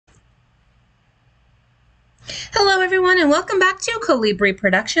Hello everyone and welcome back to Colibri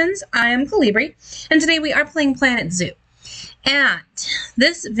Productions. I am Colibri and today we are playing Planet Zoo. And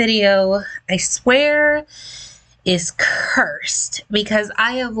this video, I swear, is cursed because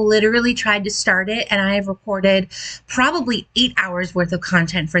I have literally tried to start it and I have recorded probably 8 hours worth of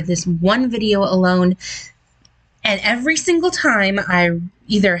content for this one video alone. And every single time I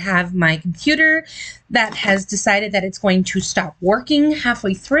either have my computer that has decided that it's going to stop working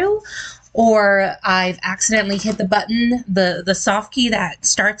halfway through, or I've accidentally hit the button, the soft key that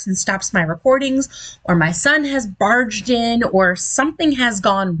starts and stops my recordings, or my son has barged in, or something has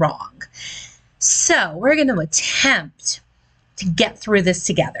gone wrong. So we're going to attempt to get through this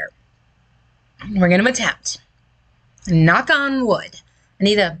together. We're going to attempt. Knock on wood. I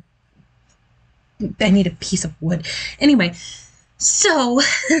need a piece of wood. Anyway, so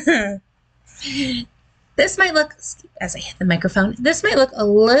this might look, as I hit the microphone, this might look a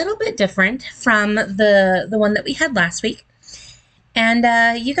little bit different from the one that we had last week. And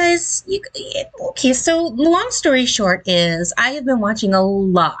okay, so long story short is I have been watching a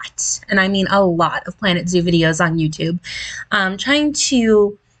lot, and I mean a lot, of Planet Zoo videos on YouTube, trying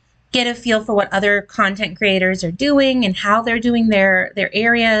to get a feel for what other content creators are doing and how they're doing their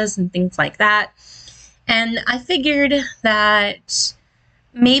areas and things like that. And I figured that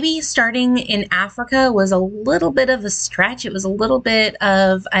maybe starting in Africa was a little bit of a stretch. It was a little bit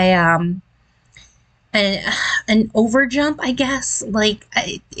of an overjump, I guess. Like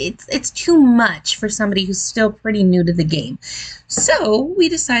it's too much for somebody who's still pretty new to the game. So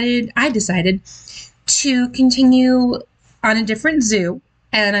I decided to continue on a different zoo,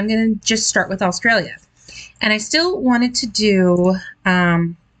 and I'm going to just start with Australia. And I still wanted to do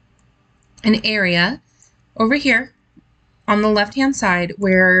an area over here on the left-hand side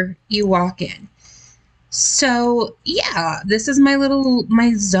where you walk in. So yeah, this is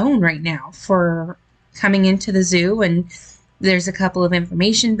my zone right now for coming into the zoo, and there's a couple of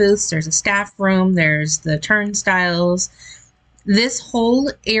information booths, there's a staff room, there's the turnstiles. This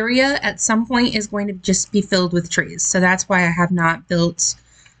whole area at some point is going to just be filled with trees. So that's why I have not built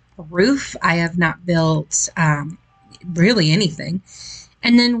a roof. I have not built really anything.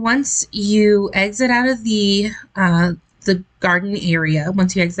 And then once you exit out of the garden area,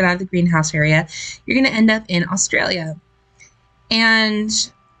 once you exit out of the greenhouse area, you're going to end up in Australia. And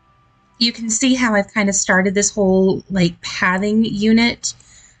you can see how I've kind of started this whole like pathing unit.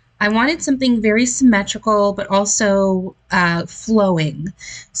 I wanted something very symmetrical, but also flowing.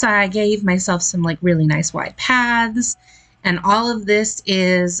 So I gave myself some like really nice wide paths. And all of this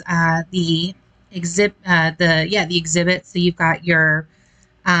is the exhibit. So you've got your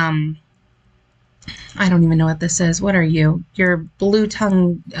I don't even know what this is. What are you? Your blue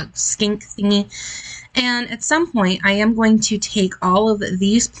tongue skink thingy. And at some point, I am going to take all of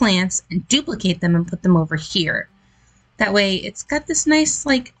these plants and duplicate them and put them over here. That way, it's got this nice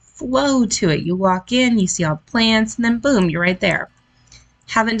like flow to it. You walk in, you see all the plants, and then boom, you're right there.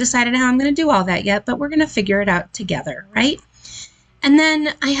 Haven't decided how I'm going to do all that yet, but we're going to figure it out together, right? And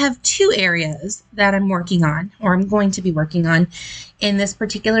then I have two areas that I'm working on, or I'm going to be working on, in this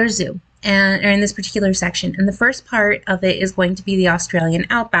particular zoo, or in this particular section. And the first part of it is going to be the Australian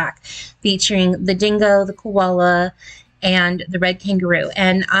outback, featuring the dingo, the koala, and the red kangaroo.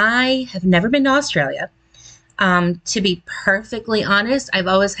 And I have never been to Australia. To be perfectly honest, I've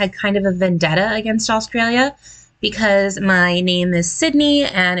always had kind of a vendetta against Australia, because my name is Sydney,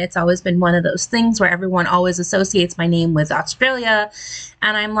 and it's always been one of those things where everyone always associates my name with Australia,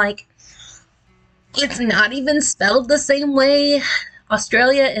 and I'm like, it's not even spelled the same way.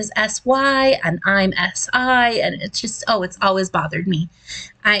 Australia is S-Y, and I'm S-I, and it's just, it's always bothered me.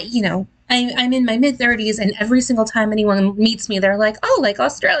 I'm in my mid-30s, and every single time anyone meets me, they're like, oh, like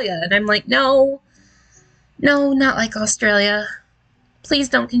Australia, and I'm like, no, not like Australia. Please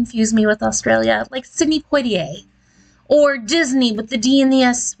don't confuse me with Australia, like Sidney Poitier. Or Disney with the D and the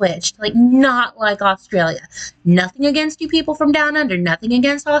S switched, like not like Australia. Nothing against you people from down under, nothing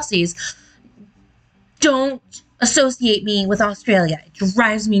against Aussies. Don't associate me with Australia. It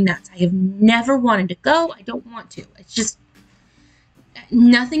drives me nuts. I have never wanted to go. I don't want to. It's just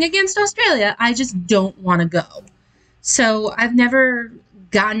nothing against Australia. I just don't want to go. So I've never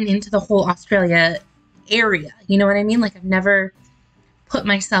gotten into the whole Australia area. You know what I mean? Like I've never put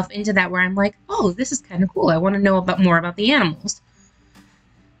myself into that where I'm like, oh, this is kind of cool. I want to know more about the animals.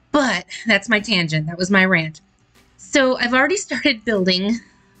 But that's my tangent. That was my rant. So I've already started building,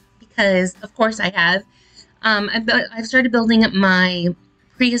 because of course I have. I've started building my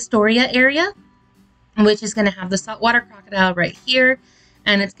Prehistoria area, which is going to have the saltwater crocodile right here,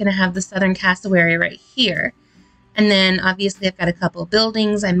 and it's going to have the southern cassowary right here. And then obviously I've got a couple of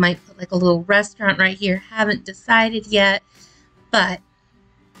buildings. I might put like a little restaurant right here. Haven't decided yet, but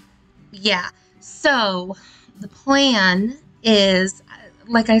yeah. So the plan is,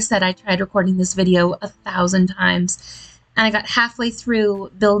 like I said, I tried recording this video 1,000 times and I got halfway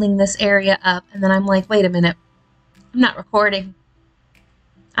through building this area up and then I'm like, wait a minute, I'm not recording.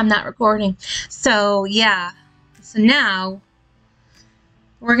 I'm not recording. So yeah, so now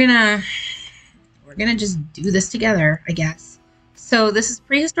we're gonna just do this together, I guess. So this is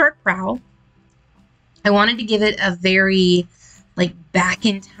Prehistoric Prowl. I wanted to give it a very like back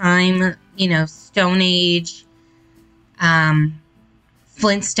in time, you know, Stone Age,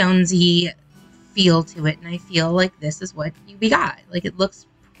 Flintstonesy feel to it, and I feel like this is what we got. Like it looks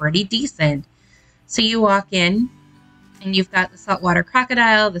pretty decent. So you walk in and you've got the saltwater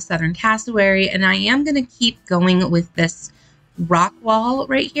crocodile, the southern cassowary, and I am going to keep going with this rock wall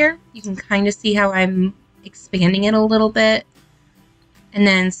right here. You can kind of see how I'm expanding it a little bit. And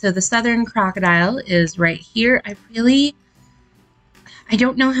then, so the southern crocodile is right here. I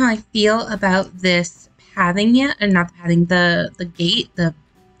don't know how I feel about this pathing yet, and not the pathing, the gate, the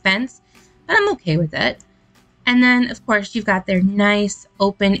fence, but I'm okay with it. And then, of course, you've got their nice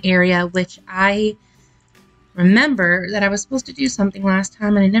open area, which I remember that I was supposed to do something last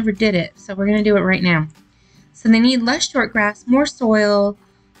time and I never did it, so we're going to do it right now. So they need less short grass, more soil,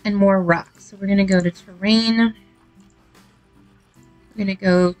 and more rock. So we're going to go to terrain. We're going to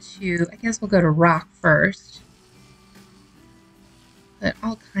go to, I guess we'll go to rock first. Put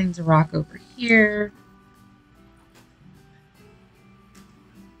all kinds of rock over here.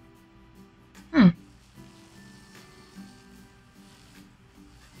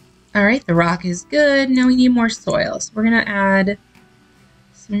 Alright, the rock is good. Now we need more soil. So we're going to add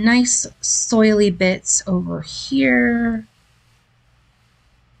some nice soily bits over here.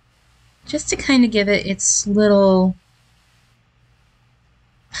 Just to kind of give it its little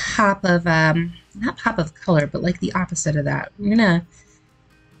pop of, not pop of color, but like the opposite of that. We're going to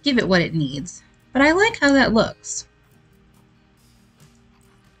give it what it needs. But I like how that looks.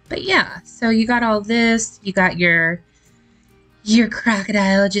 But yeah, so you got all this. You got your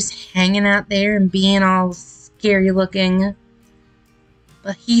crocodile just hanging out there and being all scary looking.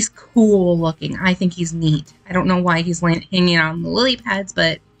 But he's cool looking. I think he's neat. I don't know why he's hanging out on the lily pads,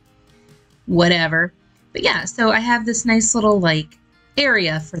 but whatever. But yeah, so I have this nice little like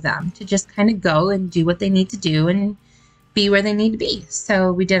area for them to just kind of go and do what they need to do and be where they need to be.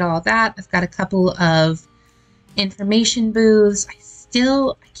 So we did all that. I've got a couple of information booths. I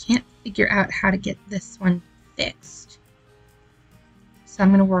can't figure out how to get this one fixed. So I'm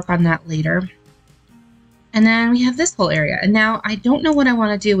going to work on that later. And then we have this whole area. And now I don't know what I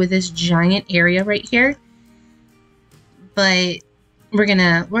want to do with this giant area right here. But we're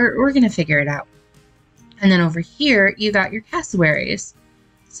gonna figure it out. And then over here you got your cassowaries.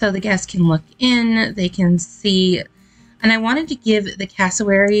 So the guests can look in, they can see. And I wanted to give the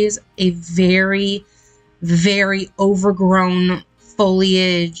cassowaries a very, very overgrown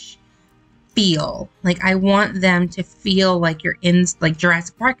foliage feel. Like I want them to feel like you're in like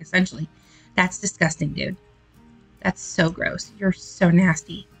Jurassic Park, essentially. That's disgusting, dude. That's so gross. You're so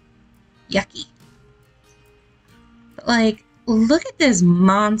nasty. Yucky. But like, look at this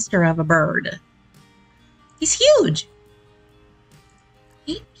monster of a bird. He's huge.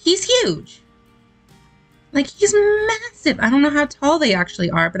 He's huge. Like, he's massive. I don't know how tall they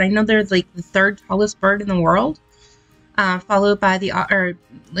actually are, but I know they're like the third tallest bird in the world. Followed by the, or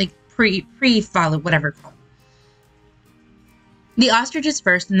like pre-followed, whatever it's called. The ostrich is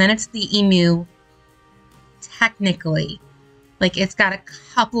first, and then it's the emu, technically. Like, it's got a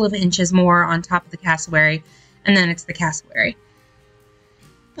couple of inches more on top of the cassowary, and then it's the cassowary.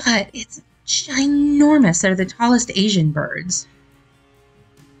 But it's ginormous. They're the tallest Asian birds.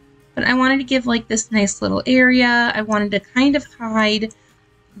 But I wanted to give, like, this nice little area. I wanted to kind of hide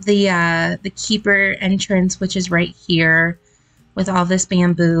the keeper entrance, which is right here, with all this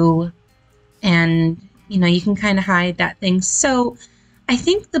bamboo. And, you know, you can kind of hide that thing. So I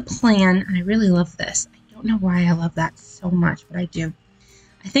think the plan, and I really love this. I don't know why I love that so much, but I do.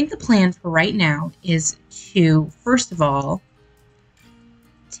 I think the plan for right now is to, first of all,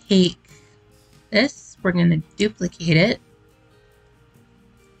 take this. We're going to duplicate it.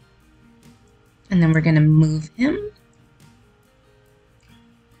 And then we're going to move him.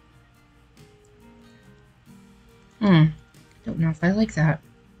 Don't know if I like that.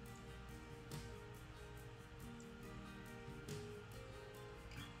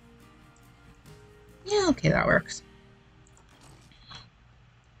 Yeah, okay, that works.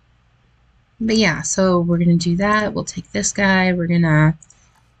 But yeah, so we're going to do that. We'll take this guy. We're going to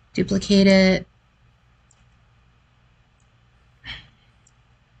duplicate it.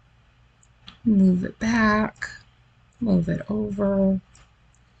 move it back, move it over.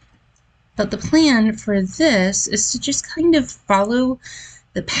 But the plan for this is to just kind of follow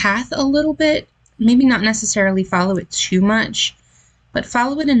the path a little bit, maybe not necessarily follow it too much, but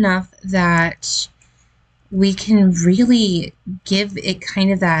follow it enough that we can really give it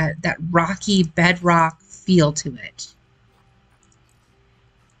kind of that rocky bedrock feel to it.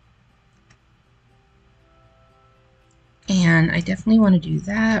 And I definitely want to do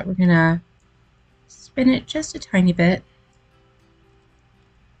that. We're gonna spin it just a tiny bit.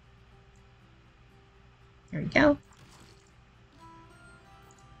 There we go.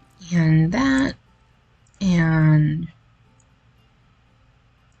 And that, and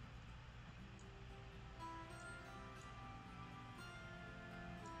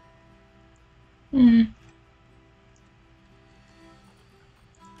and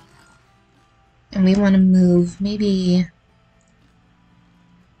we want to move maybe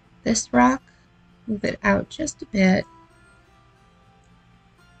this rock, move it out just a bit.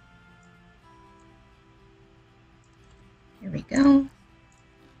 Here we go.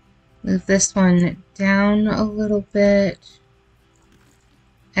 Move this one down a little bit,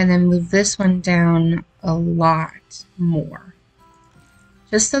 and then move this one down a lot more,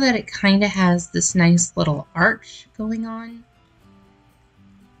 just so that it kind of has this nice little arch going on.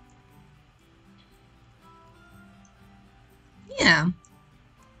 Yeah.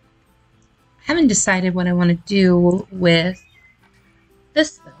 I haven't decided what I want to do with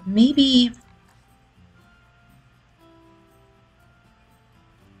this though. Maybe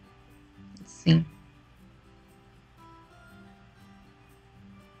let's see.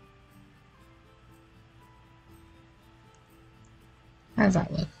 How does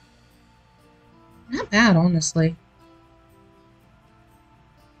that look? Not bad, honestly.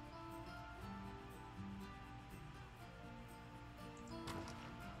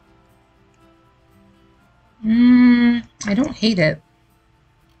 I don't hate it.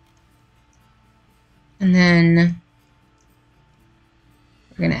 And then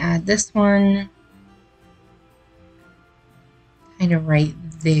we're going to add this one kind of right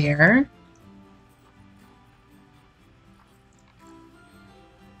there.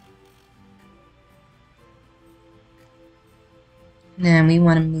 And then we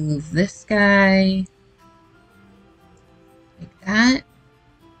want to move this guy like that.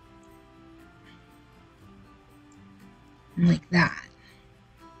 And like that.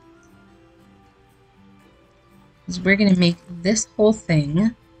 Because we're going to make this whole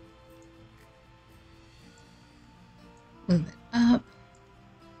thing, move it up.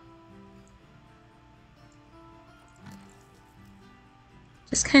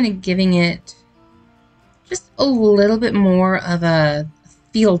 Just kind of giving it just a little bit more of a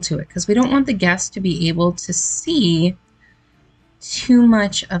feel to it, because we don't want the guests to be able to see too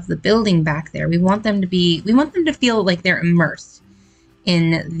much of the building back there. We want them to feel like they're immersed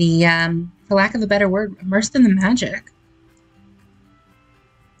in the, for lack of a better word, immersed in the magic.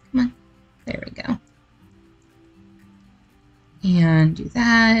 Come on, there we go. And do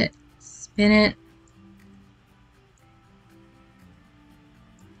that, spin it.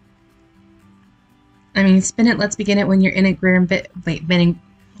 I mean, spin it, let's begin it when you're in it,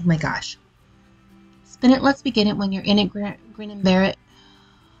 oh my gosh. Spin it, let's begin it when you're in it, grin and bear it.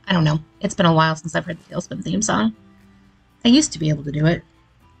 I don't know. It's been a while since I've heard the Tailspin theme song. I used to be able to do it.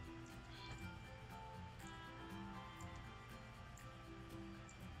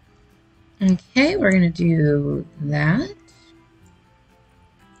 Okay, we're going to do that.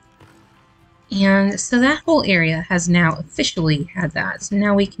 And so that whole area has now officially had that. So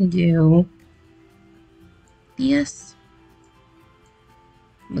now we can do this.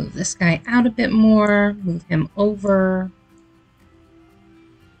 Move this guy out a bit more, move him over.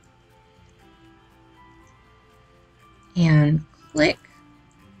 And click.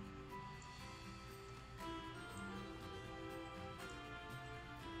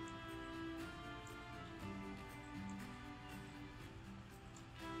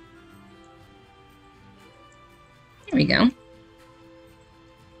 There we go.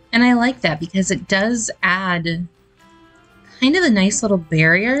 And I like that because it does add kind of a nice little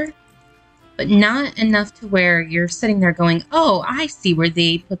barrier, but not enough to where you're sitting there going, oh, I see where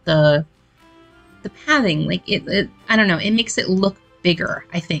they put the padding. Like it, I don't know, it makes it look bigger,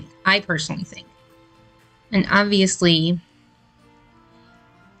 I think. I personally think. And obviously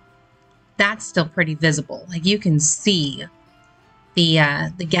that's still pretty visible. Like you can see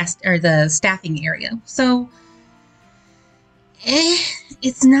the guest or the staffing area. So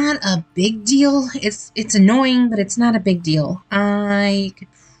it's not a big deal. It's annoying, but it's not a big deal. I could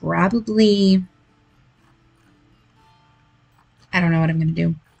probably, I don't know what I'm gonna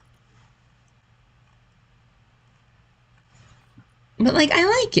do. But like, I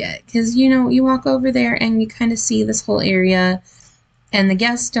like it because, you know, you walk over there and you kind of see this whole area, and the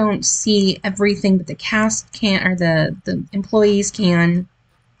guests don't see everything, but the cast can, or the employees can.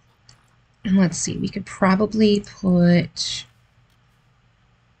 And let's see, we could probably put,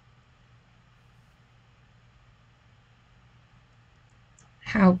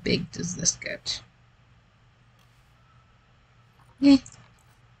 how big does this get? Eh.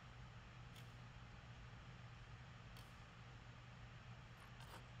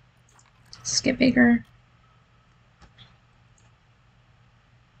 Does this get bigger?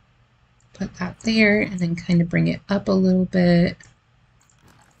 Put that there and then kind of bring it up a little bit.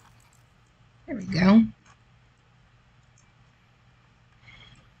 There we go.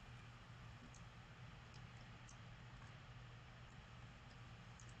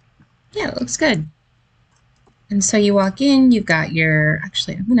 Yeah, it looks good. And so you walk in, you've got your,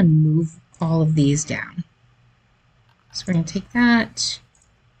 actually, I'm going to move all of these down. So we're going to take that.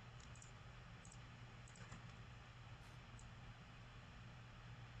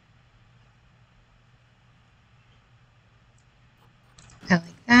 I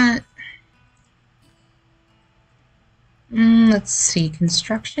like that. Let's see,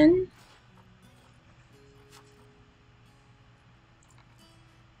 construction.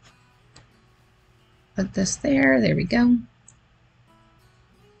 Put this there. There we go.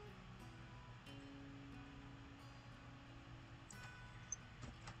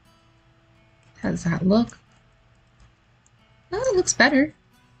 How does that look? Oh, it looks better.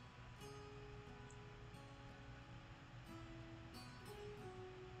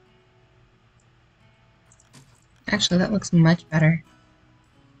 Actually, that looks much better.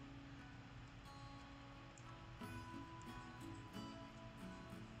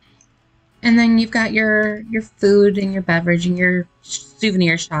 And then you've got your food and your beverage and your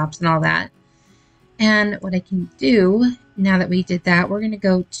souvenir shops and all that. And what I can do, now that we did that, we're going to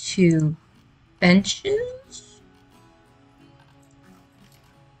go to benches.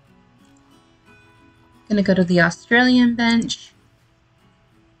 Going to go to the Australian bench.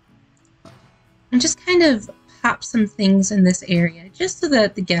 And just kind of pop some things in this area, just so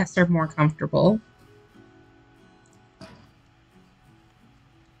that the guests are more comfortable.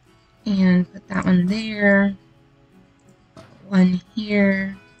 And put that one there, one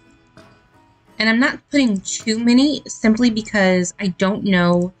here. And I'm not putting too many simply because I don't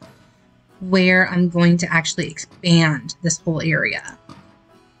know where I'm going to actually expand this whole area.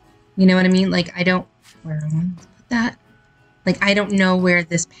 You know what I mean? Like, I don't, where I want to put that? Like, I don't know where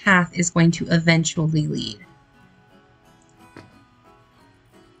this path is going to eventually lead.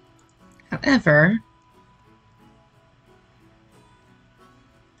 However,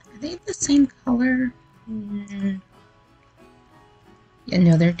 are they the same color? Yeah,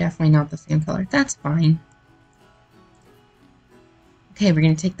 no, they're definitely not the same color. That's fine. Okay, we're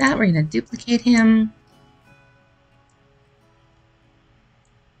going to take that. We're going to duplicate him.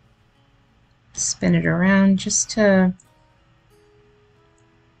 Spin it around just to...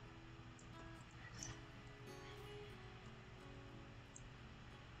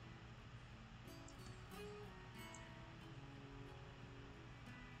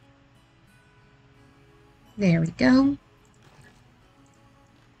 There we go.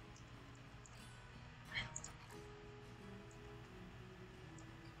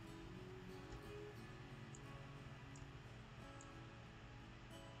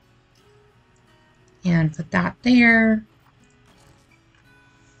 And put that there.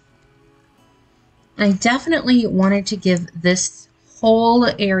 I definitely wanted to give this whole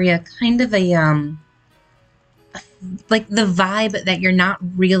area kind of a, like the vibe that you're not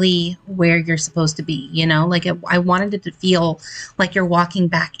really where you're supposed to be, you know? Like I wanted it to feel like you're walking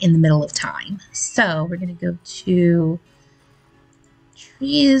back in the middle of time. So we're going to go to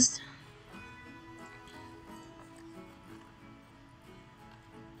trees.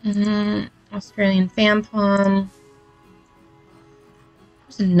 Australian fan palm.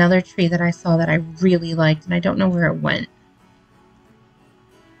 There's another tree that I saw that I really liked, and I don't know where it went.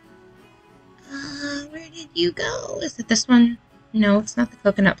 Where did you go? Is it this one? No, it's not the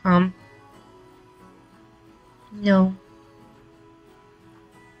coconut palm. No.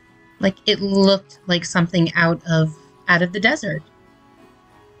 Like, it looked like something out of the desert.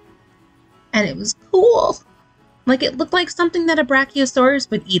 And it was cool. Like, it looked like something that a brachiosaurus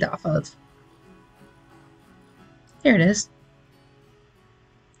would eat off of. Here it is.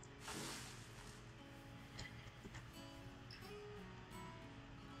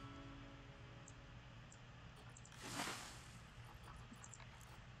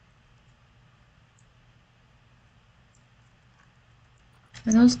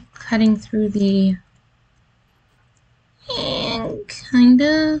 Are those cutting through the ink?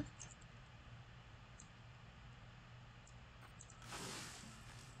 kinda.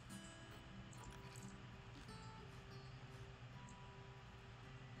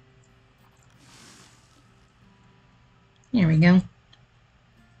 There we go.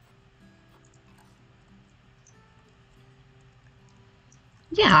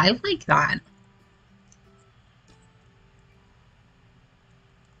 Yeah, I like that.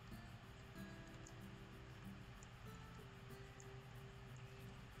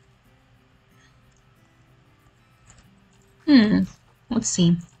 Let's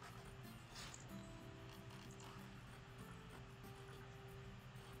see.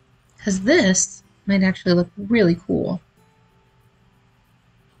 Because this might actually look really cool.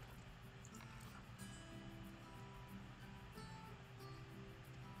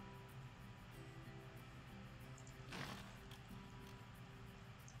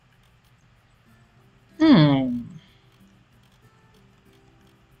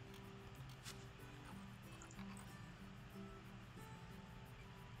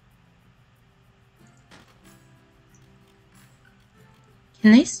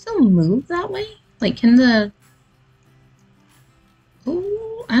 Can they still move that way? Like, can the...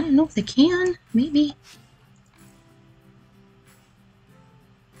 Oh, I don't know if they can. Maybe.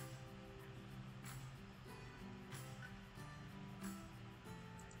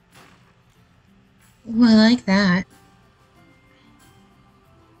 Oh, I like that.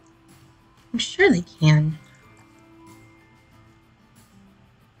 I'm sure they can.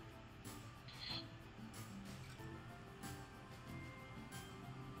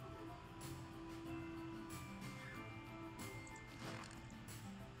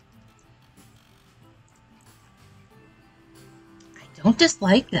 I don't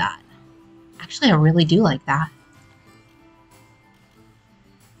dislike that. Actually, I really do like that.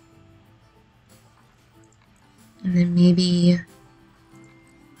 And then maybe...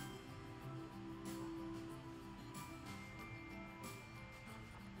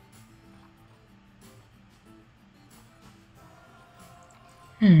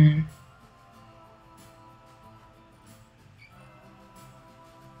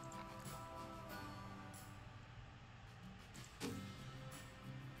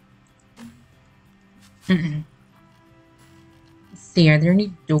 Let's see, are there any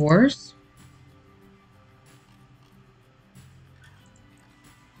doors?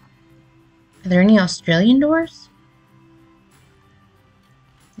 Are there any Australian doors?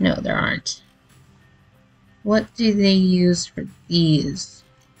 No, there aren't. What do they use for these?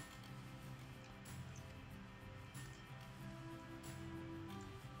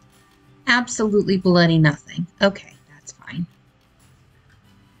 Absolutely bloody nothing. Okay, that's fine.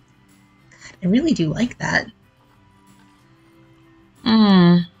 God, I really do like that.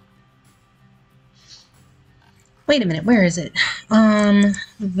 Wait a minute, where is it? Vine.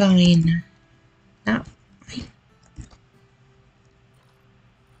 Not vine.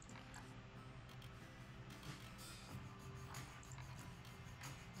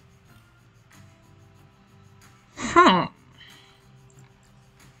 Huh.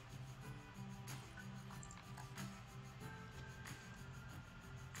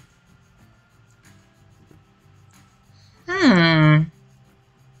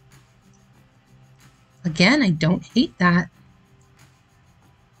 Again, I don't hate that.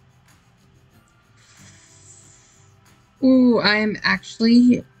 Ooh, I'm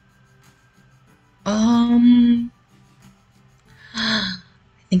actually... I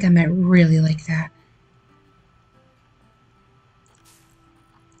think I might really like that.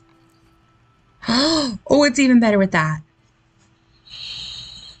 Oh, it's even better with that.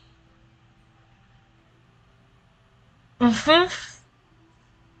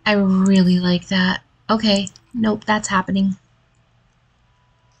 I really like that. Okay, nope, that's happening.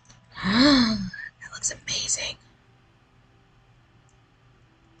 That looks amazing.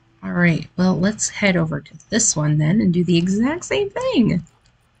 All right, well, let's head over to this one then and do the exact same thing.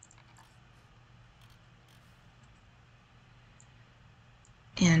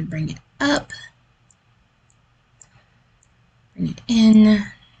 And bring it up. Bring it in.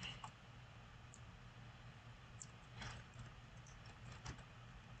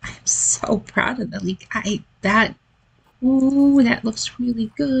 I'm so proud of the leak. Ooh, that looks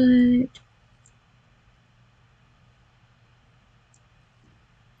really good.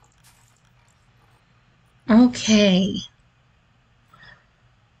 Okay.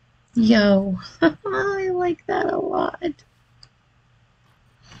 Yo, I like that a lot.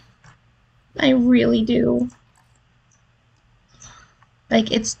 I really do.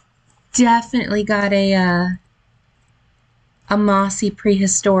 Like, it's definitely got a mossy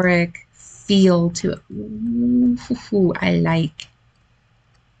prehistoric feel to it. Ooh, I like.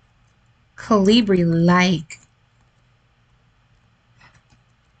 Colibri like.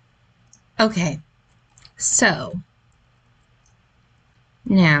 Okay, so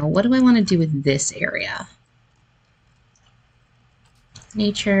now what do I want to do with this area?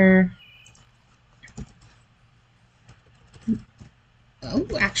 Nature. Oh,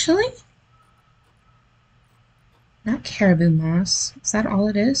 actually, not caribou moss. Is that all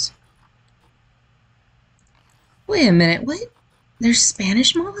it is? Wait a minute, what? There's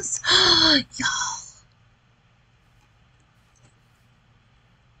Spanish moss? Y'all.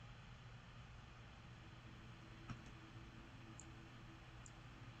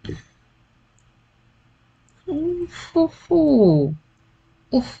 Ooh, hoo, hoo.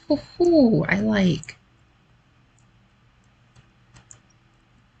 Ooh, hoo, hoo. I like.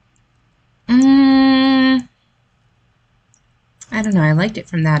 I don't know. I liked it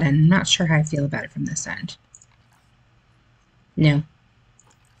from that end. I'm not sure how I feel about it from this end. No.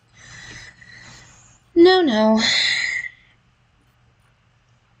 No, no.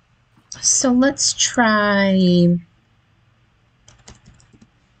 So let's try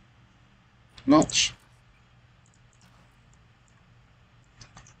mulch.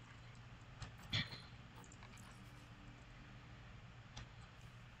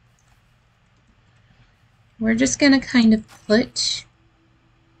 We're just going to kind of put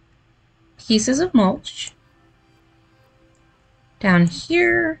pieces of mulch down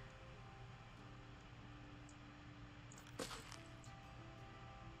here.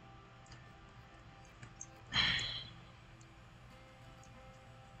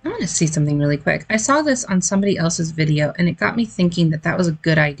 I want to see something really quick. I saw this on somebody else's video and it got me thinking that that was a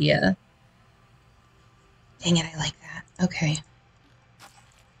good idea. Dang it, I like that. Okay.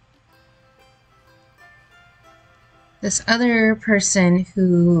 This other person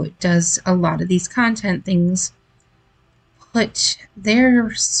who does a lot of these content things put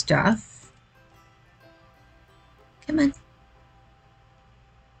their stuff. Come on.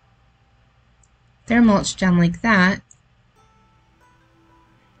 Their mulch down like that.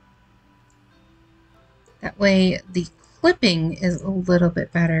 That way the clipping is a little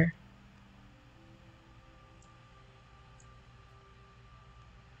bit better.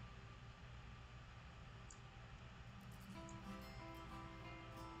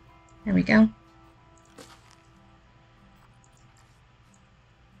 There we go.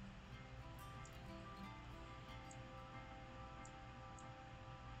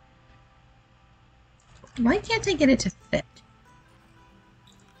 Why can't I get it to fit?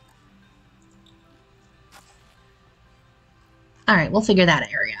 Alright, we'll figure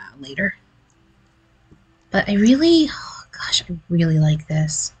that area out later. But I really, oh gosh, I really like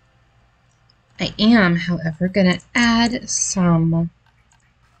this. I am, however, going to add some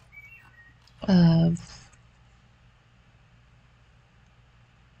of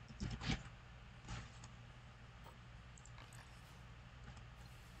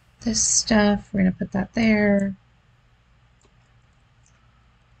this stuff. We're going to put that there.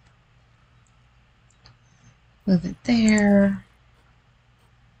 Move it there.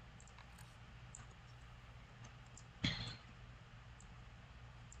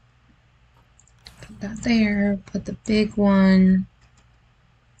 Put that there. Put the big one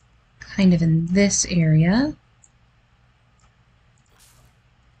kind of in this area.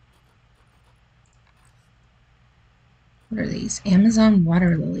 What are these? Amazon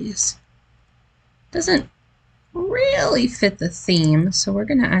water lilies. Doesn't really fit the theme, so we're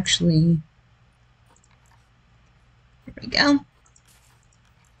going to actually... There we go.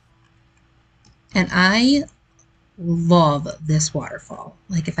 And I love this waterfall.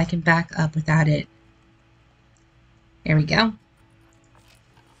 Like, if I can back up without it. There we go.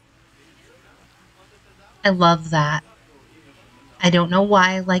 I love that. I don't know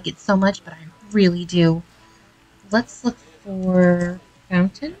why I like it so much, but I really do. Let's look for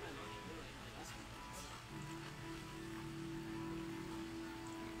fountain.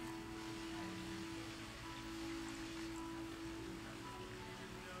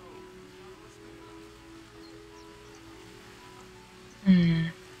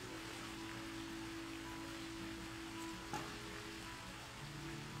 I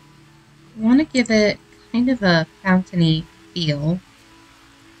want to give it kind of a fountainy feel.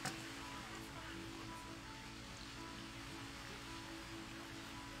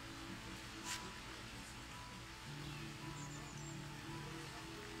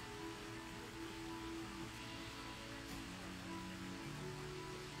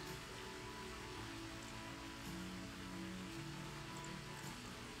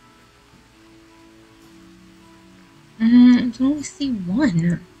 I can only see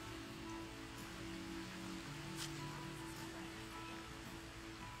one.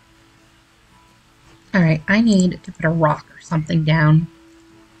 Okay, I need to put a rock or something down.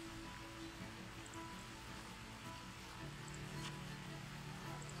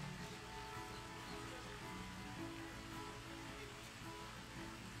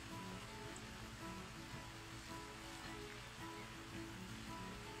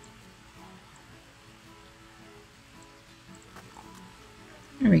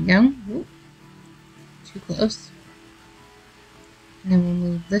 There we go. Ooh, too close. And then we'll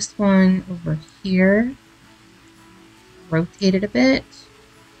move this one over here. Rotate it a bit.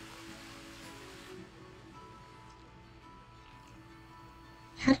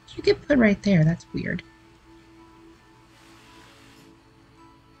 How did you get put right there? That's weird.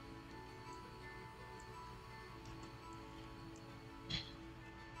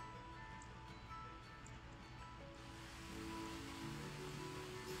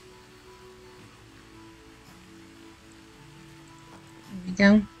 There we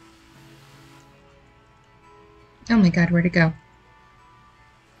go. Oh my god, where'd it go?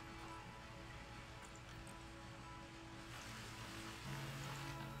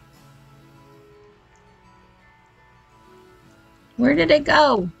 Where did it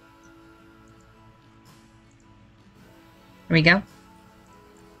go? There we go.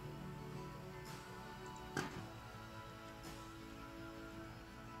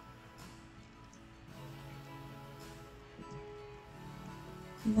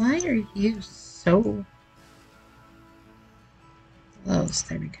 Why are you so close?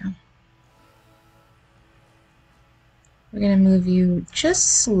 There we go. We're going to move you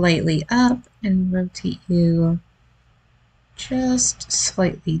just slightly up and rotate you just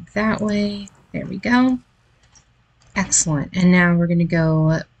slightly that way. There we go. Excellent. And now we're going to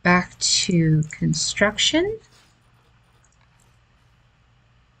go back to construction.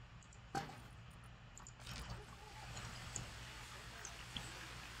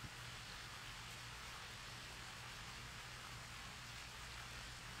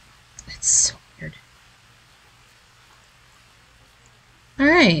 It's so weird. All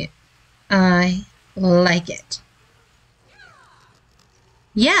right. I like it.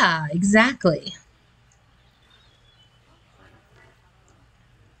 Yeah, exactly.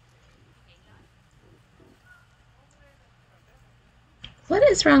 What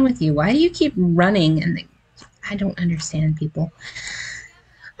is wrong with you? Why do you keep running? And I don't understand, people.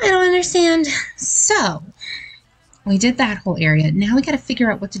 I don't understand. So, we did that whole area. Now we got to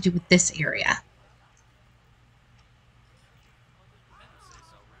figure out what to do with this area.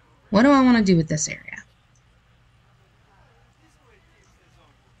 What do I want to do with this area?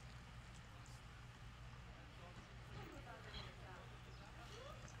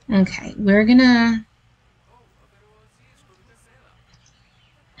 Okay, we're gonna...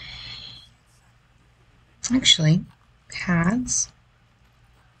 Actually, pads.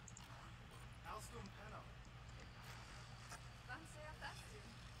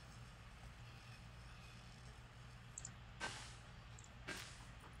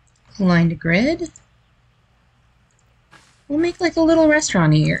 Line to grid. We'll make like a little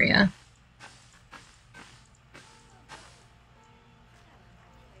restaurant-y area.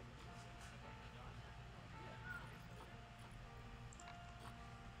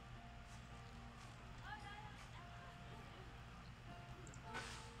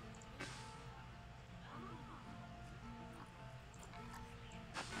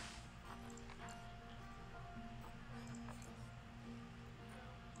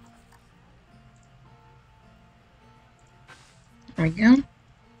 There we go.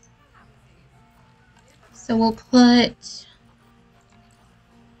 So we'll put just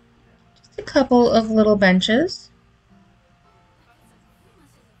a couple of little benches.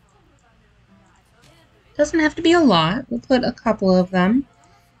 Doesn't have to be a lot. We'll put a couple of them.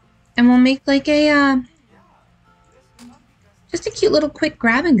 And we'll make like a, just a cute little quick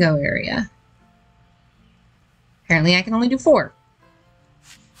grab and go area. Apparently I can only do 4.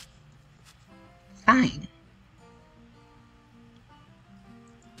 Fine.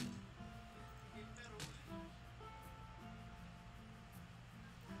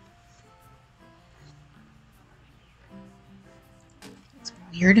 That's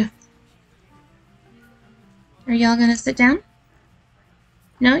weird. Are y'all gonna sit down?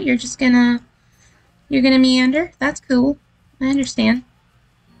 No, you're just gonna... You're gonna meander? That's cool. I understand.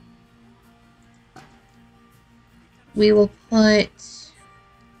 We will put...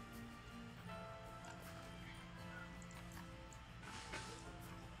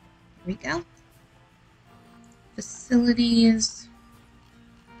 Here we go. Facilities.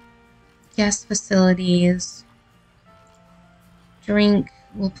 Guest facilities. Drink.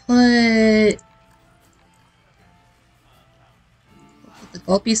 We'll put the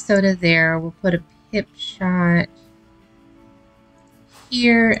gulpy soda there. We'll put a hip shot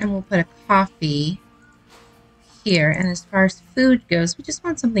here, and we'll put a coffee here. And as far as food goes, we just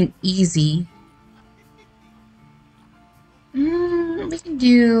want something easy. We can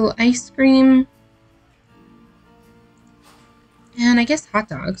do ice cream. And I guess hot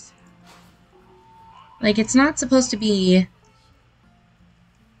dogs. Like, it's not supposed to be...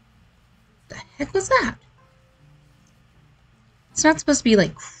 The heck was that? It's not supposed to be,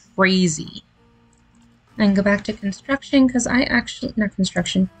 like, crazy. And go back to construction, because I actually... Not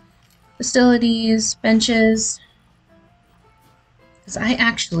construction. Facilities, benches. Because I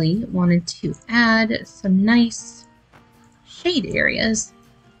actually wanted to add some nice shade areas.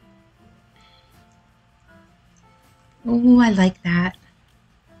 Oh, I like that.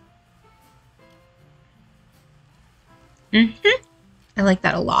 I like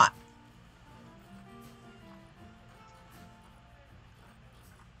that a lot.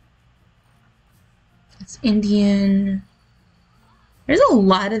 It's Indian. There's a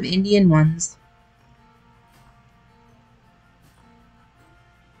lot of Indian ones.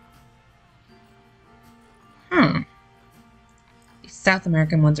 These South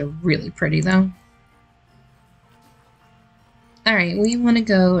American ones are really pretty, though. Alright, we want to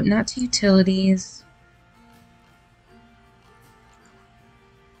go not to utilities.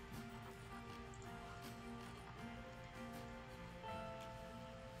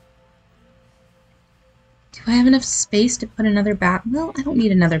 Do I have enough space to put another bath? Well, I don't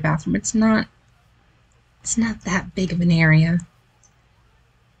need another bathroom. It's not that big of an area.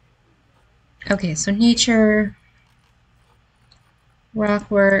 Okay, so nature, rock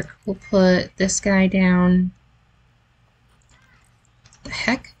work, we'll put this guy down. The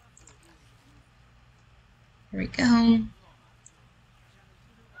heck? There we go.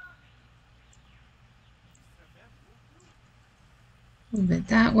 Move it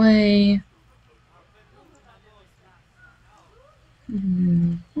that way.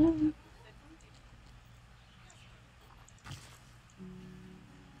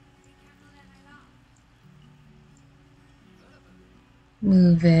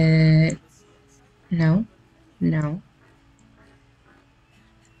 Move it. No. No.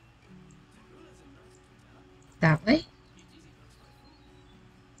 That way.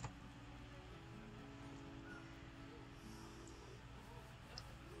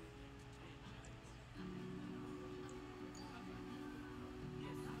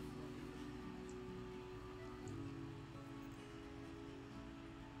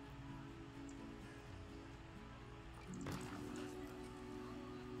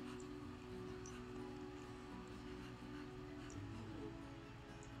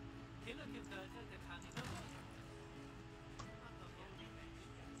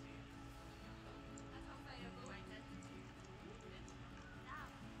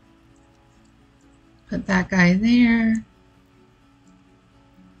 Put that guy there.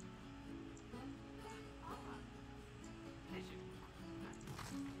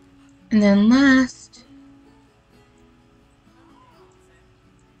 And then last,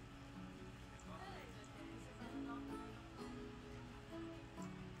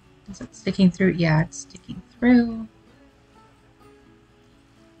 is it sticking through? Yeah, it's sticking through.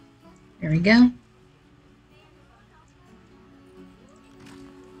 There we go.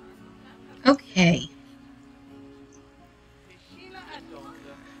 Okay.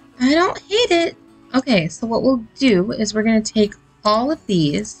 I don't hate it. Okay, so what we'll do is we're going to take all of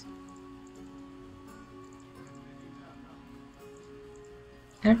these,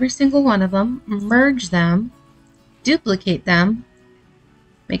 every single one of them, merge them, duplicate them,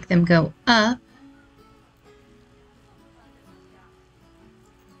 make them go up,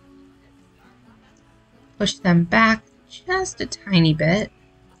 push them back just a tiny bit,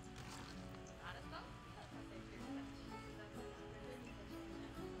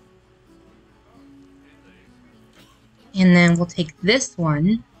 and then we'll take this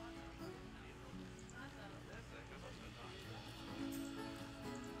one,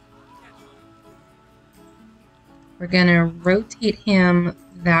 we're going to rotate him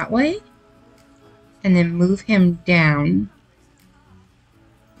that way, and then move him down.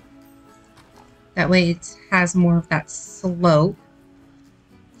 That way it has more of that slope.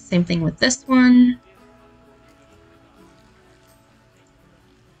 Same thing with this one.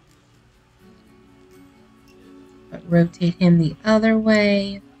 But rotate him the other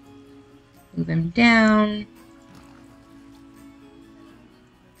way. Move him down.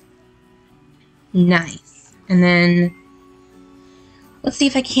 Nice. And then let's see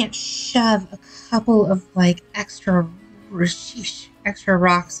if I can't shove a couple of like extra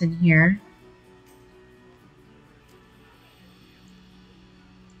rocks in here.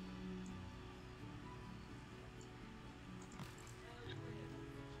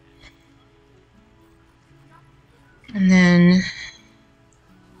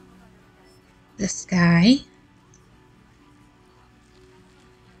 this guy.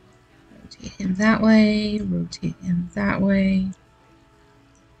 Rotate him that way, rotate him that way.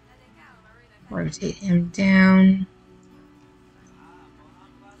 Rotate him down.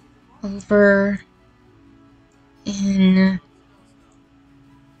 Over. In.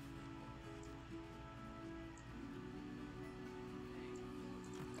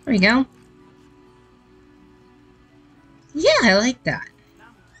 There we go. Yeah, I like that.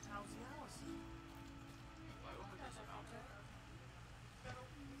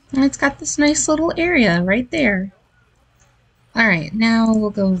 And it's got this nice little area right there. Alright, now we'll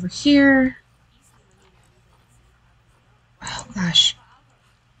go over here. Oh gosh.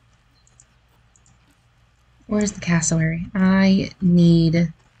 Where's the cassowary? I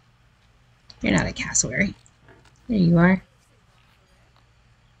need... You're not a cassowary. There you are.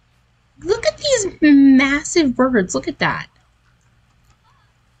 Look at these massive birds. Look at that.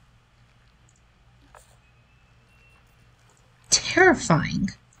 Terrifying.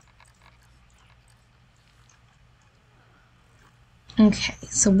 Okay,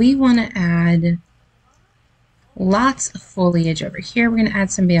 so we want to add lots of foliage over here. We're going to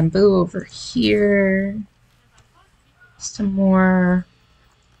add some bamboo over here. Some more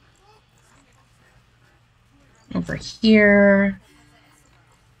over here.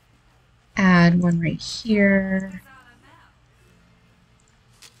 Add one right here.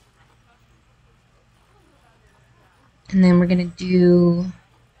 And then we're going to do...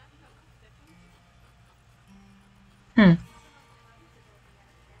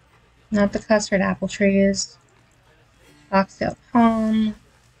 Not the custard apple trees. Foxtail palm.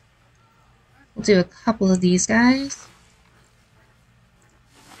 We'll do a couple of these guys.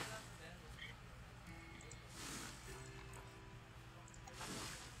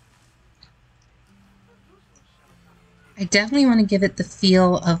 I definitely want to give it the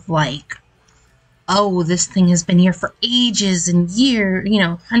feel of like, oh, this thing has been here for ages and years, you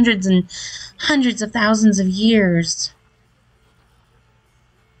know, hundreds and hundreds of thousands of years.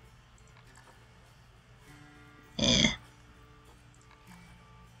 Eh.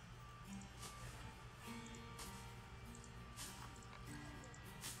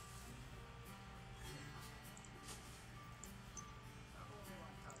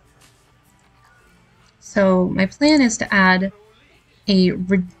 So my plan is to add a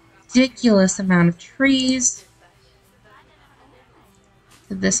ridiculous amount of trees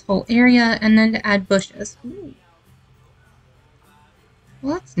to this whole area, and then to add bushes. Ooh.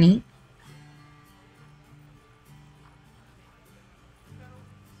 Well, that's neat.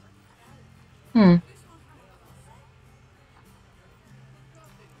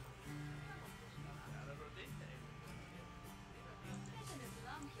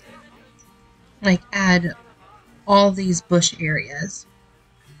 Like, add all these bush areas.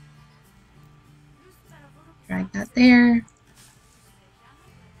 Drag that there.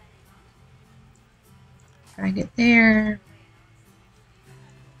 Drag it there.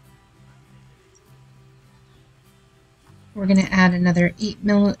 We're going to add another 8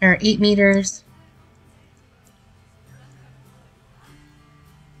 meters.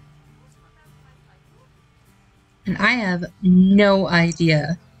 And I have no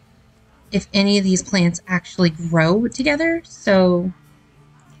idea if any of these plants actually grow together, so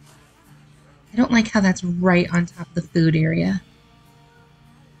I don't like how that's right on top of the food area.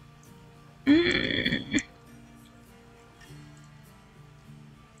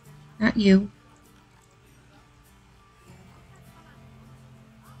 Not you.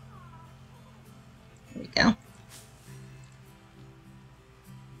 There we go.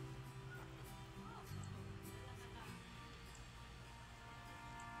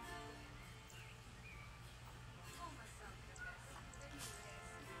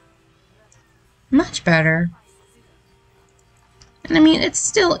 Much better. And I mean, it's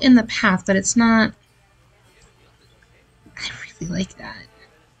still in the path, but it's not... I really like that.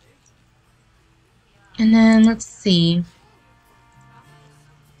 And then, let's see.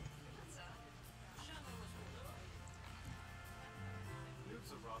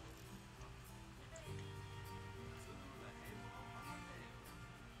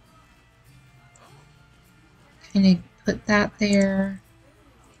 Can I put that there?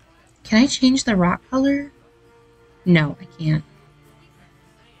 Can I change the rock color? No, I can't.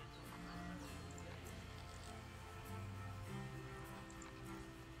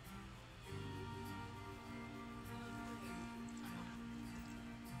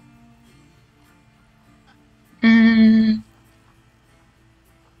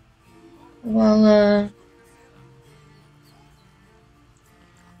 Well,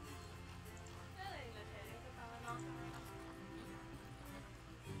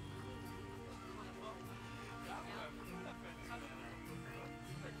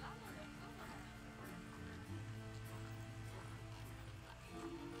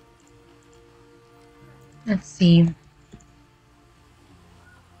 Let's see.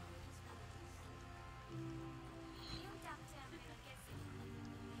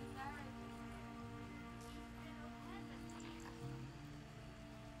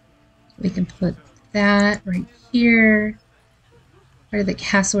 We can put that right here. Where did the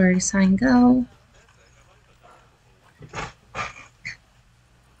cassowary sign go?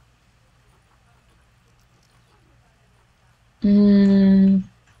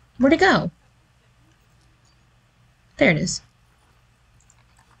 Where'd it go? There it is.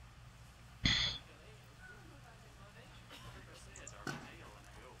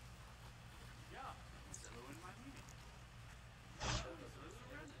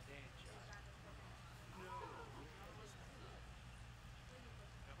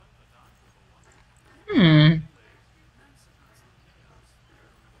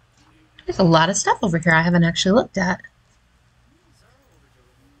 There's a lot of stuff over here I haven't actually looked at.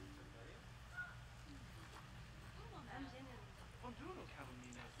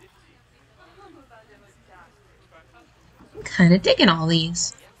 I'm kind of digging all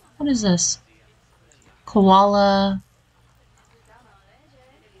these. What is this? Koala.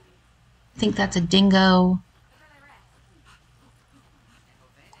 I think that's a dingo.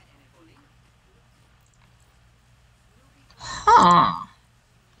 Huh.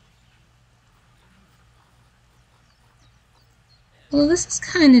 Well, this is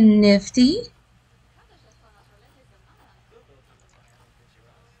kind of nifty.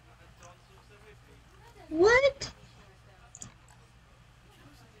 What?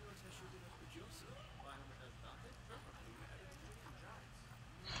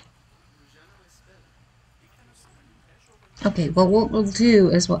 Okay, well, what we'll do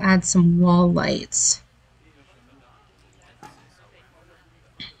is we'll add some wall lights.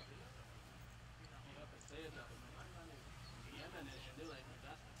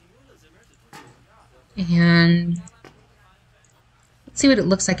 And let's see what it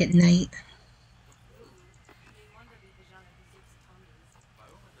looks like at night.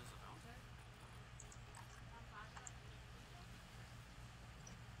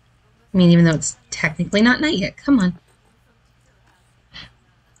 I mean, even though it's technically not night yet. Come on.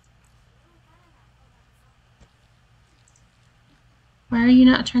 Why are you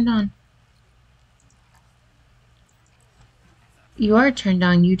not turned on? You are turned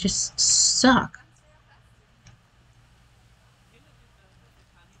on, you just suck.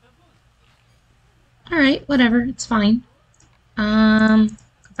 Alright, whatever, it's fine. Go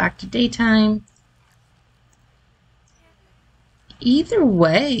back to daytime. Either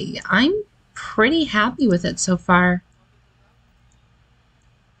way, I'm pretty happy with it so far.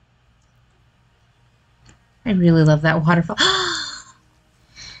 I really love that waterfall.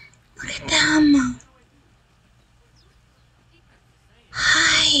 Look at them.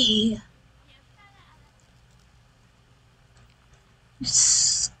 Hi.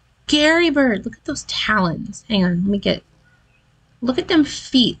 Scary bird. Look at those talons. Hang on, let me get... Look at them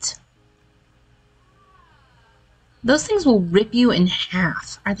feet. Those things will rip you in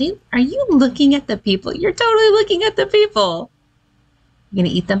half. Are you looking at the people? You're totally looking at the people. You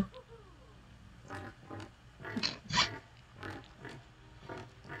gonna eat them?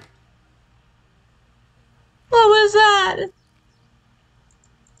 What was that?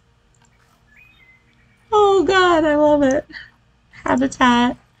 Oh god, I love it.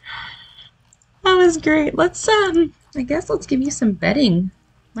 Habitat. That was great. Let's I guess let's give you some bedding.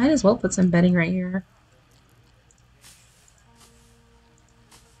 Might as well put some bedding right here.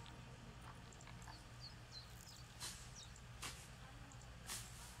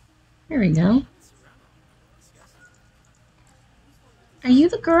 There we go. Are you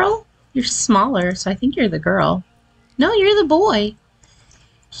the girl? You're smaller, so I think you're the girl. No, you're the boy.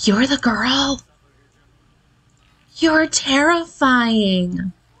 You're the girl. You're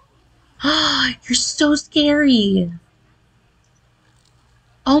terrifying. Ah, you're so scary.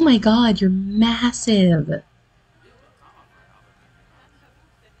 Oh my god, you're massive.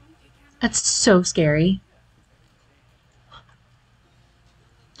 That's so scary.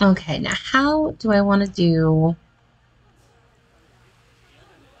 Okay, now how do I want to do...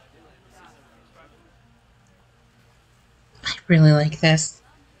 I really like this.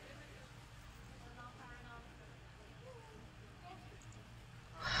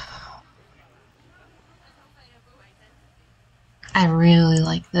 I really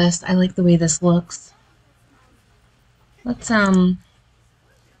like this. I like the way this looks. Let's, Hi,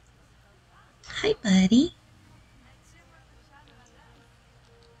 buddy.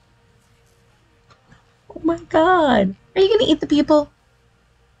 Oh my god. Are you gonna eat the people?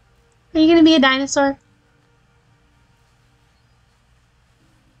 Are you gonna be a dinosaur?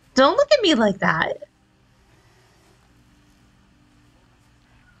 Don't look at me like that.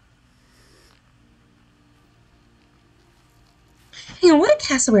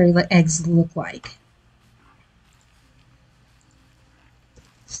 cassowary eggs look like?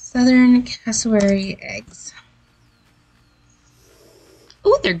 Southern cassowary eggs.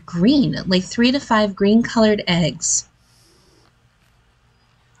 Oh, they're green, like 3 to 5 green colored eggs.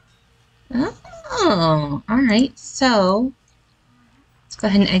 Oh, all right. So let's go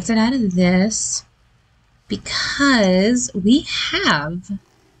ahead and exit out of this because we have,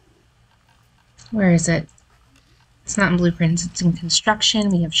 where is it? It's not in blueprints, it's in construction.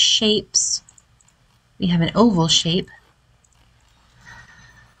 We have shapes. We have an oval shape.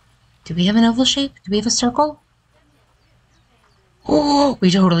 Do we have an oval shape? Do we have a circle? Oh,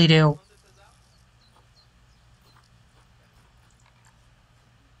 we totally do.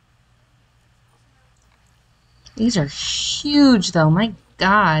 These are huge, though. My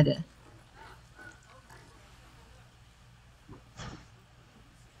God.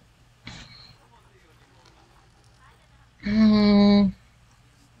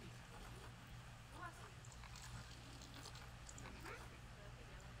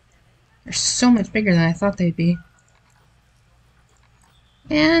 They're so much bigger than I thought they'd be.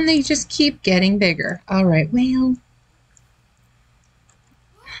 And they just keep getting bigger. All right, well.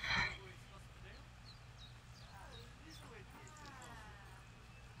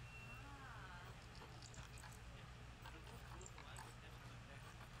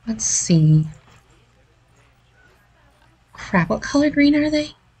 Let's see. Crap, what color green are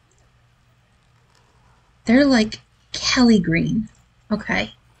they? They're like Kelly green.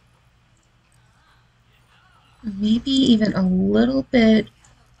 Okay. Maybe even a little bit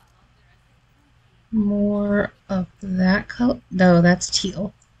more of that color. No, that's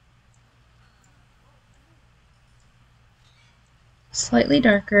teal. Slightly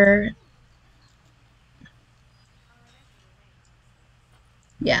darker.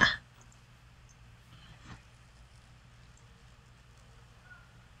 Yeah.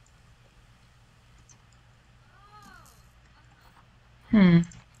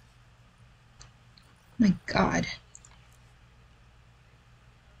 My God.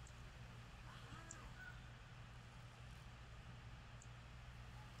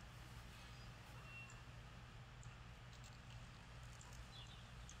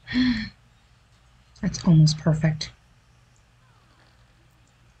 That's almost perfect.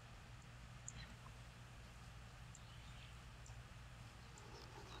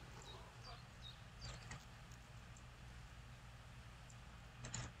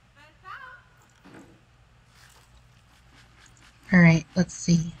 All right, let's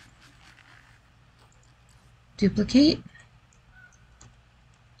see. Duplicate.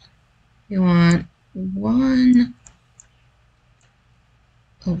 We want one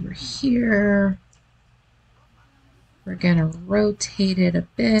over here. We're gonna rotate it a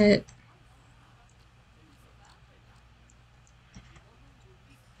bit.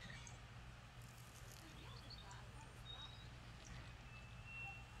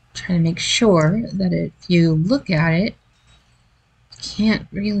 Trying to make sure that if you look at it, you can't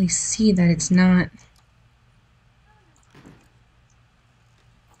really see that it's not.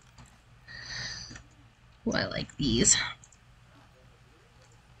 Oh, I like these.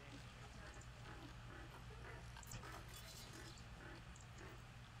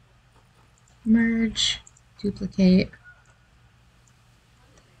 Merge, duplicate.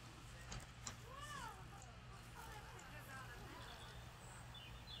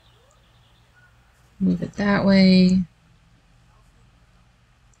 Move it that way.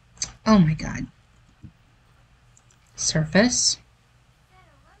 Oh my God. Surface.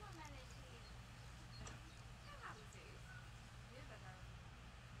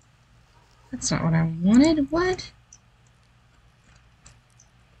 That's not what I wanted. What?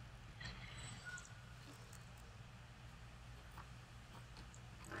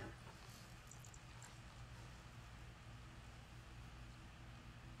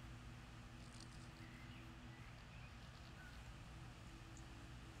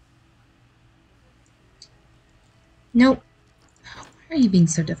 Nope. Why are you being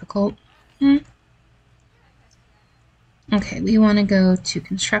so difficult? Okay, we want to go to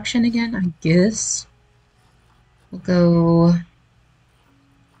construction again, I guess. We'll go...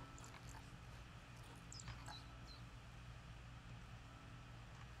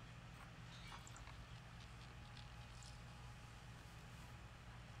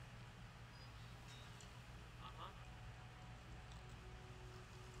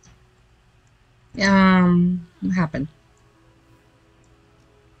 What happened?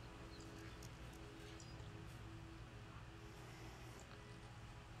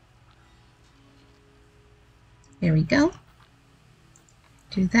 There we go.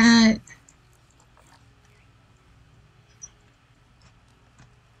 Do that.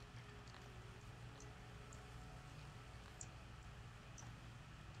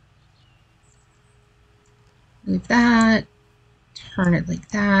 Move that. Turn it like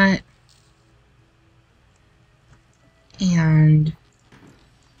that. And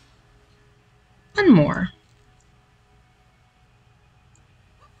one more.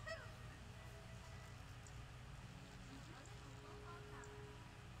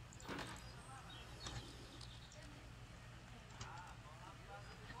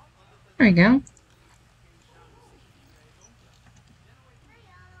 There we go.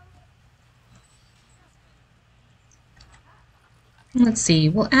 Let's see,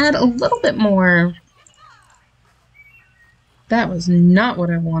 we'll add a little bit more. That was not what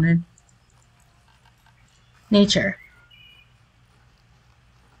I wanted. Nature.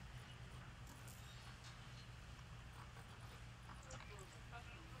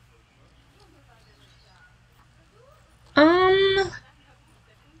 I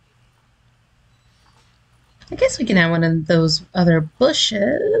guess we can add one of those other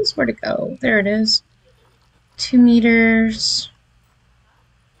bushes. Where'd it go? There it is. 2 meters.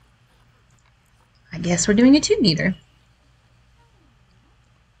 I guess we're doing a 2 meter.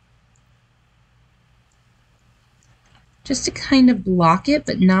 Just to kind of block it,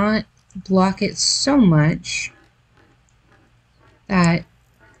 but not block it so much that...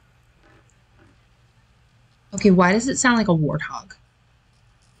 Okay, why does it sound like a warthog?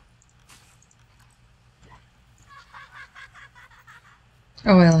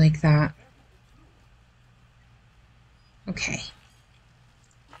 Oh, I like that. Okay.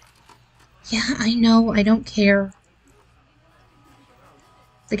 Yeah, I know. I don't care.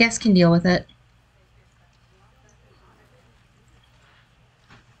 The guests can deal with it.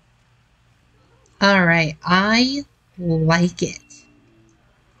 All right. I like it.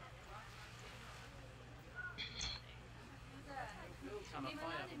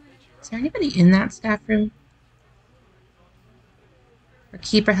 Is there anybody in that staff room? Or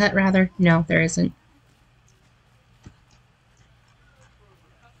keeper hut, rather? No, there isn't.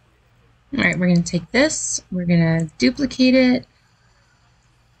 All right, we're going to take this. We're going to duplicate it.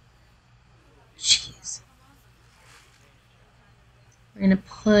 Jeez. We're going to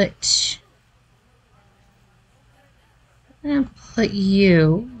put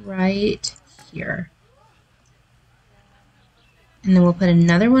you right here. And then we'll put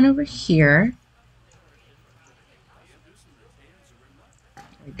another one over here. There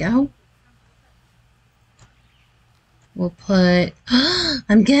we go. We'll put...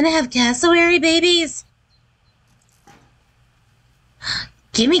 I'm gonna have cassowary babies!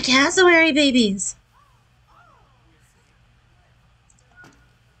 Give me cassowary babies!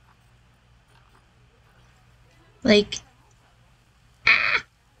 Like... Ah!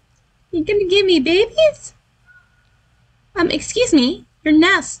 You gonna give me babies? Excuse me. Your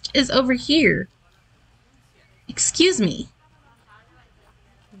nest is over here. Excuse me.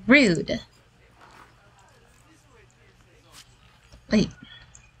 Rude. Wait.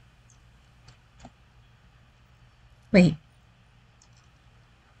 Wait.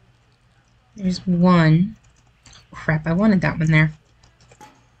 There's one. Crap, I wanted that one there.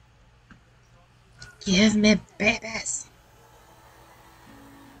 Give me babies.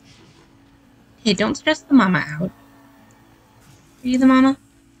 Hey, don't stress the mama out. Are you the mama?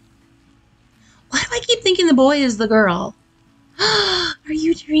 Why do I keep thinking the boy is the girl? Are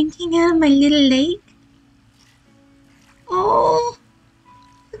you drinking out of my little lake? Oh,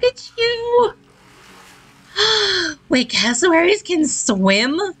 look at you. Wait, cassowaries can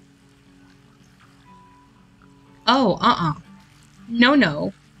swim? Oh, No,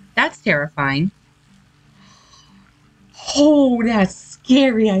 no. That's terrifying. Oh, that's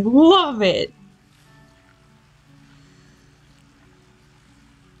scary. I love it.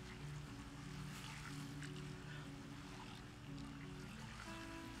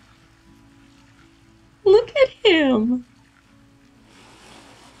 Look at him.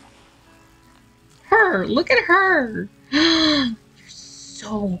 Her. Look at her. You're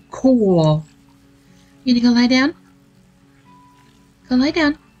so cool. You gonna go lie down? Go lie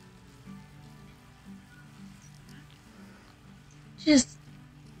down. Just...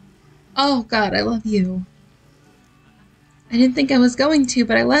 Oh, God, I love you. I didn't think I was going to,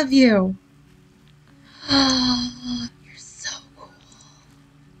 but I love you. Oh, you're so cool.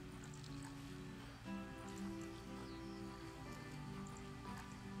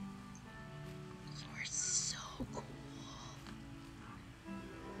 You're so cool.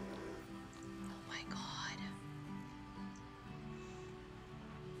 Oh my God.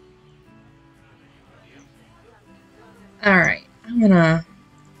 All right, I'm gonna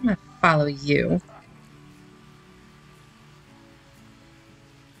follow you.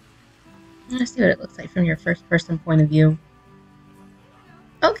 Let's see what it looks like from your first person point of view.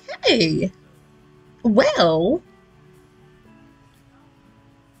 Okay. Well,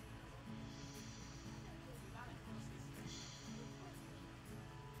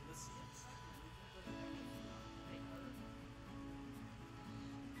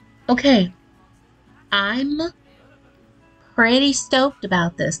 okay, I'm pretty stoked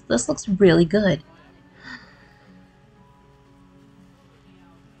about this. This looks really good.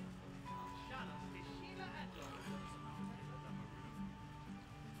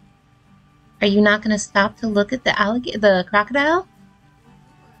 Are you not going to stop to look at the crocodile?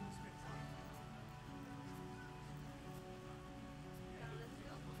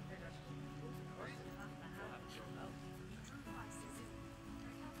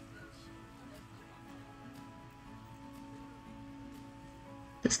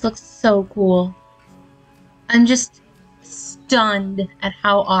 This looks so cool. I'm just stunned at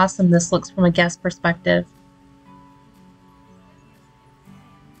how awesome this looks from a guest perspective.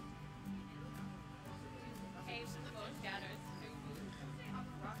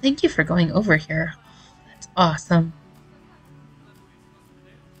 Thank you for going over here. That's awesome.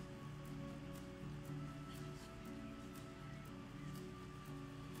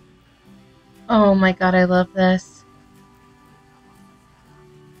 Oh my god, I love this.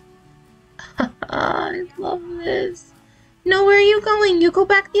 I love this. No, where are you going? You go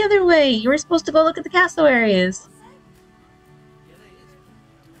back the other way. You were supposed to go look at the castle areas.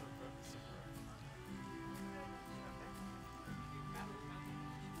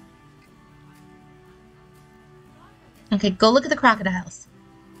 Okay, go look at the crocodiles.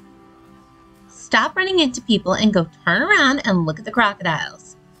 Stop running into people and go turn around and look at the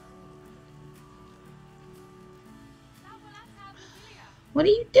crocodiles. What are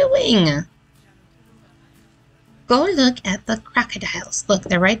you doing? Go look at the crocodiles. Look,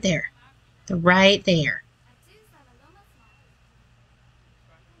 they're right there. They're right there.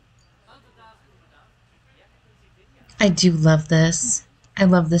 I do love this. I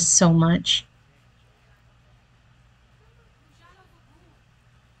love this so much.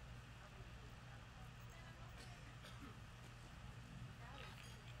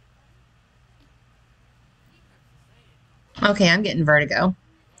 Okay, I'm getting vertigo.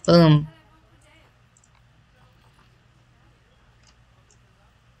 Boom.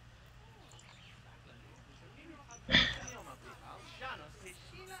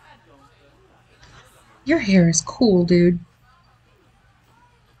 Your hair is cool, dude.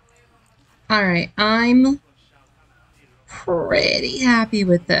 Alright, I'm pretty happy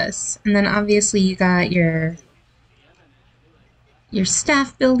with this. And then obviously you got your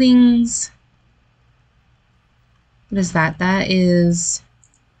staff buildings. What is that? That is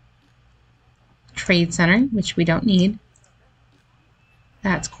Trade Center, which we don't need.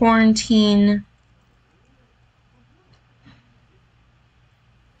 That's quarantine.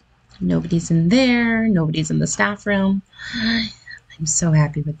 Nobody's in there. Nobody's in the staff room. I'm so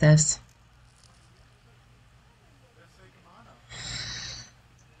happy with this.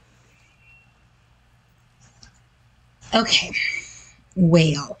 Okay.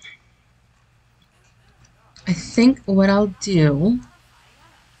 Whale. I think what I'll do...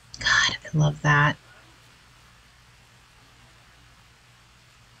 God, I love that.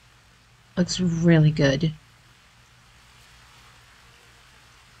 Looks really good.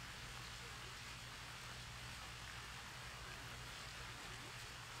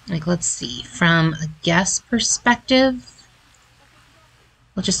 Like, let's see. From a guest perspective,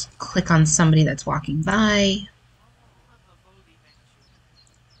 we'll just click on somebody that's walking by.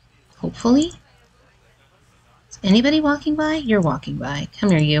 Hopefully. Is anybody walking by? You're walking by.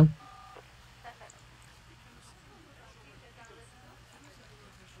 Come here, you.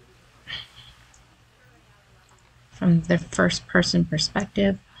 From the first person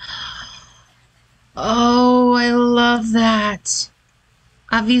perspective. Oh, I love that.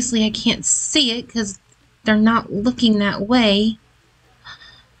 Obviously, I can't see it because they're not looking that way.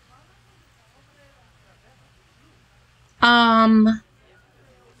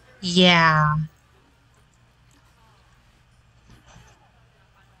 Yeah.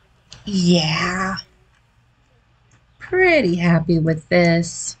 Yeah. Pretty happy with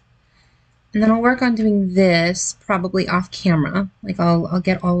this. And then I'll work on doing this probably off camera. Like I'll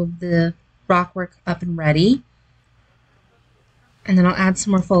get all of the rock work up and ready. And then I'll add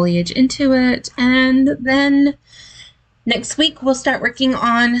some more foliage into it. And then next week we'll start working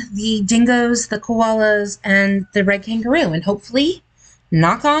on the dingoes, the koalas, and the red kangaroo. And hopefully,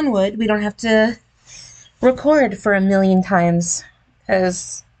 knock on wood, we don't have to record for a million times.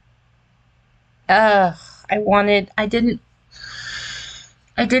 Because I didn't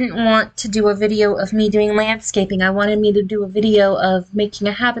want to do a video of me doing landscaping. I wanted me to do a video of making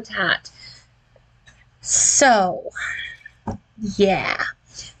a habitat. So, yeah.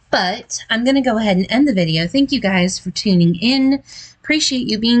 But I'm going to go ahead and end the video. Thank you guys for tuning in. Appreciate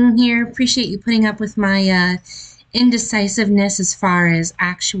you being here. Appreciate you putting up with my indecisiveness as far as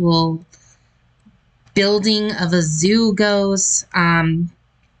actual building of a zoo goes.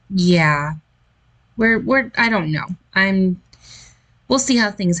 Yeah. I don't know. We'll see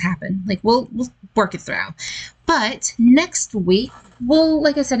how things happen. Like, we'll work it through. But next week,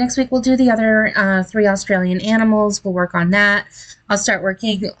 like I said, next week we'll do the other 3 Australian animals. We'll work on that. I'll start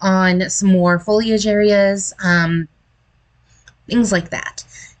working on some more foliage areas, things like that.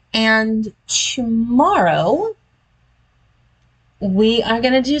 And tomorrow, we are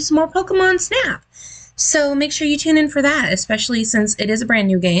going to do some more Pokemon Snap. So make sure you tune in for that, especially since it is a brand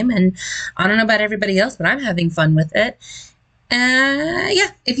new game. And I don't know about everybody else, but I'm having fun with it.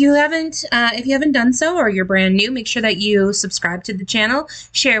 Yeah, if you haven't done so, or you're brand new, make sure that you subscribe to the channel,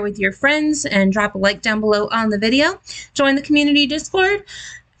 share with your friends, and drop a like down below on the video. Join the community Discord,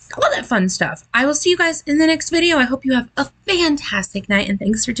 all that fun stuff. I will see you guys in the next video. I hope you have a fantastic night, and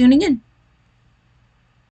thanks for tuning in.